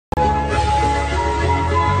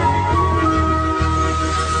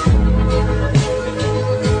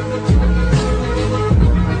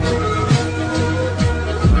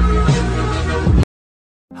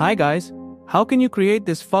Hi guys, how can you create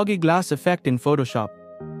this foggy glass effect in Photoshop?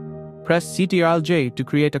 Press Ctrl-J to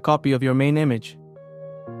create a copy of your main image.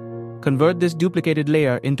 Convert this duplicated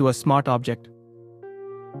layer into a smart object.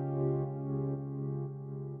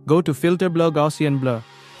 Go to Filter Blur Gaussian Blur.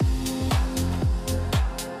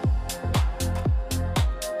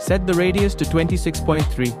 Set the radius to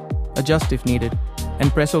 26.3, adjust if needed,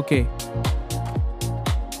 and press OK.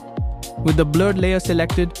 With the blurred layer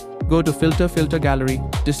selected, go to Filter Gallery,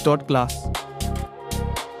 Distort Glass.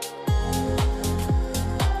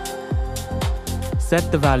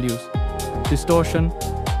 Set the values. Distortion,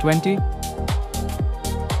 20.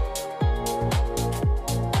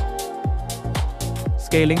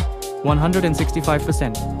 Scaling,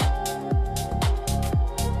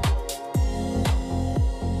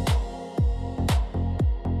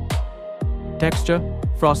 165%. Texture,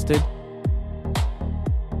 frosted.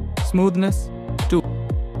 Smoothness, 2.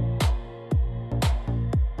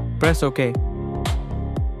 Press OK.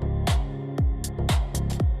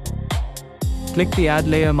 Click the Add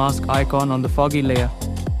Layer Mask icon on the foggy layer.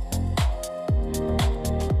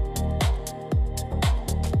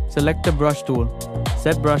 Select the brush tool.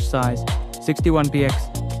 Set brush size, 61px.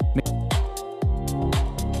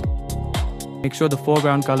 Make sure the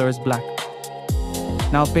foreground color is black.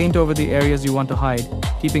 Now paint over the areas you want to hide,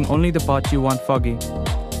 keeping only the parts you want foggy.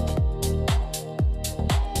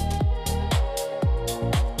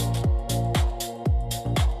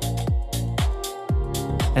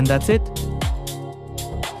 And that's it.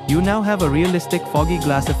 You now have a realistic foggy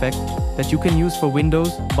glass effect that you can use for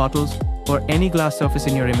windows, bottles, or any glass surface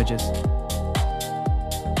in your images.